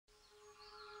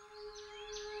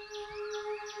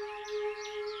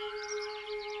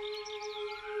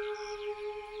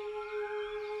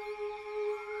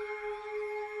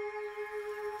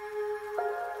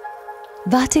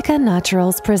Vatika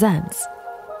Naturals presents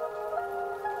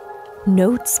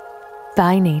Notes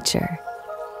by Nature,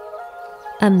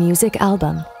 a music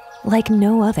album like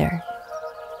no other.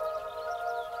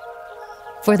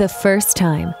 For the first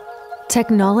time,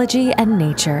 technology and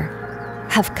nature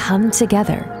have come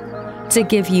together to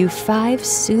give you 5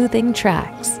 soothing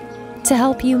tracks to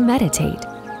help you meditate,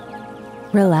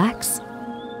 relax,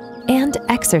 and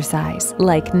exercise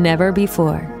like never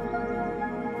before.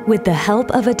 With the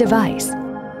help of a device,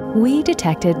 we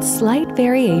detected slight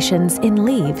variations in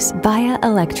leaves via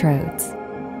electrodes.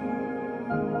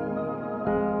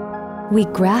 We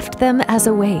graphed them as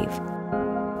a wave,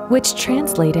 which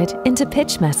translated into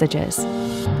pitch messages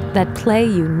that play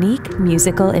unique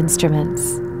musical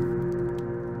instruments.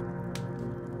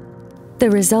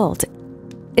 The result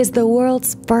is the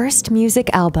world's first music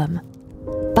album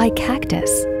by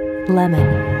Cactus,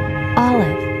 Lemon,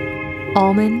 Olive,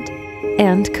 Almond,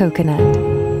 and Coconut.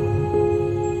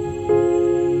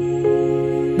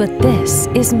 But this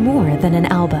is more than an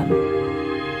album.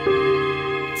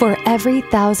 For every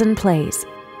 1,000 plays,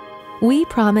 we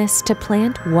promise to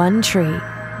plant 1 tree,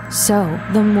 so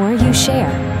the more you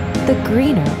share, the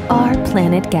greener our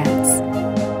planet gets.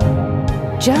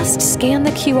 Just scan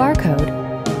the QR code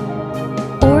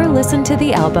or listen to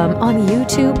the album on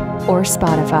YouTube or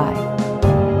Spotify.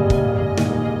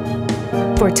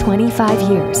 For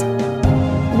 25 years,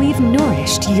 we've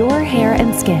nourished your hair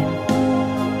and skin.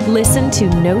 Listen to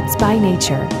Notes by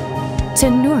Nature to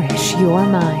nourish your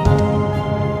mind.